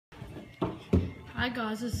Hi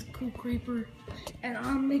guys, this is Cool Creeper, and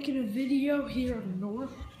I'm making a video here of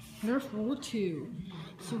Nerf War 2.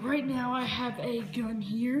 So right now I have a gun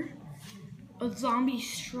here, a zombie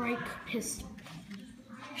strike pistol.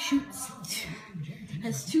 Shoots,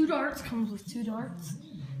 has 2 darts, comes with 2 darts,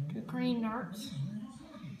 2 green darts,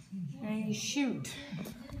 and you shoot.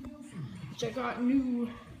 Which I got new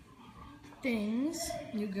things,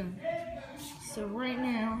 new gun. So right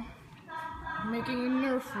now, I'm making a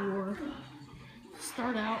Nerf War.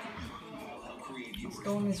 Start out. Let's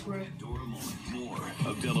go on this road. More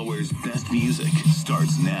of Delaware's best music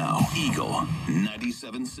starts now. Eagle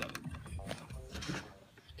 97.7.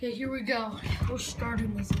 Okay, here we go. We're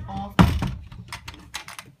starting this off.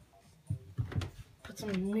 Put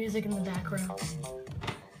some music in the background.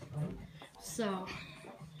 So,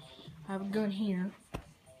 I have a gun here.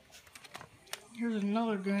 Here's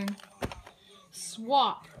another gun.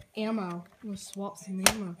 Swap ammo. I'm gonna swap some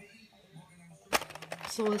ammo.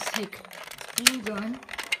 So let's take blue gun.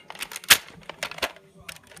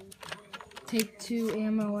 Take 2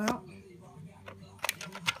 ammo out.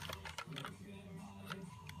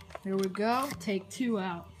 There we go. Take 2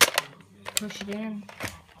 out. Push it in.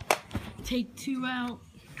 Take 2 out.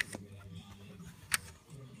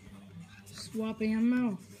 Swap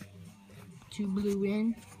ammo. 2 blue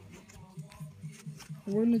in.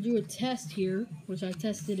 We're gonna do a test here, which I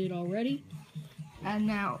tested it already. And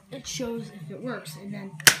now it shows if it works, and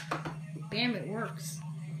then bam, it works.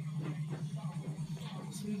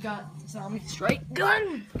 So we got zombie strike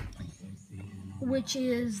gun, which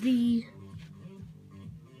is the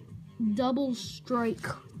double strike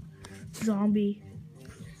zombie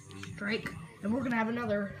strike, and we're gonna have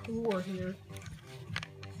another war here.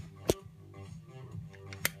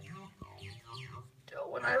 So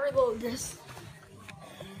when I reload this,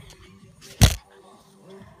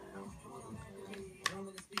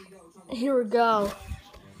 here we go.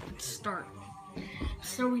 Let's start.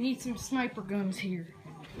 So we need some sniper guns here.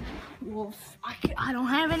 Well, I don't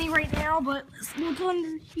have any right now, but let's look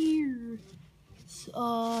under here.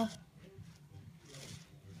 So,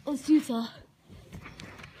 let's use a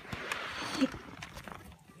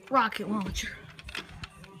rocket launcher.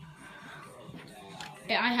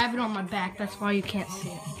 Yeah, I have it on my back. That's why you can't see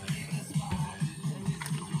it.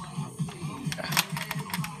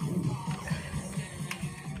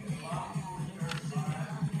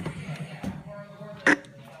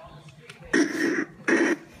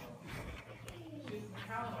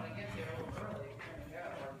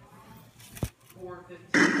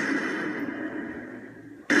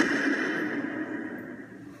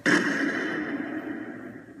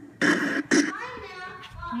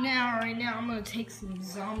 Right now, I'm gonna take some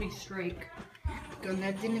zombie strike gun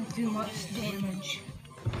that didn't do much damage.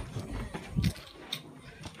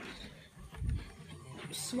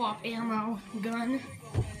 Swap ammo gun.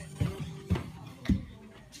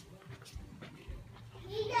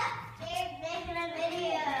 Making a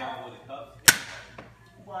video.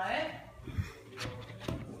 What?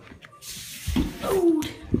 Oh.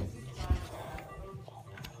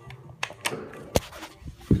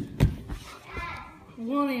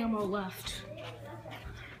 One ammo left.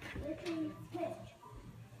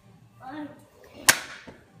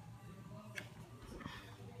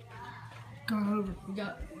 Going over. We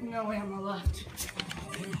got no ammo left.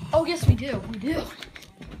 Oh, yes, we do. We do.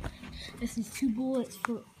 This is 2 bullets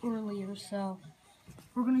for earlier, so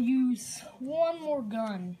we're gonna use one more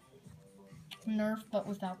gun. Nerf, but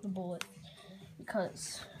without the bullet,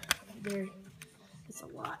 because there is a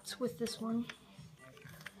lot with this one.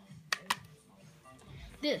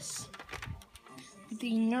 This,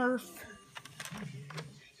 the Nerf,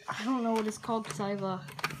 I don't know what it's called because I have a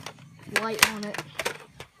light on it.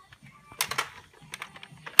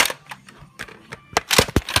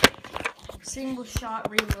 Single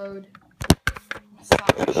shot reload.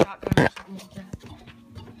 Stop your shotgun or something like that.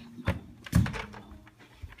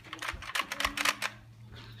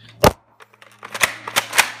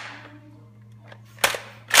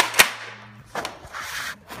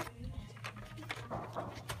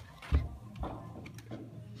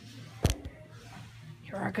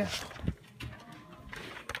 Here I go.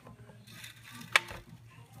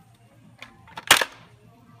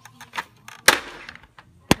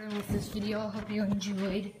 And with this video, I hope you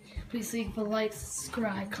enjoyed. Please leave a like,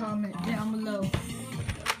 subscribe, comment down below.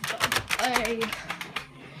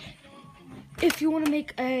 If you want to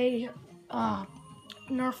make a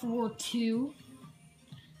Nerf War 2,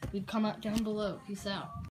 comment down below. Peace out.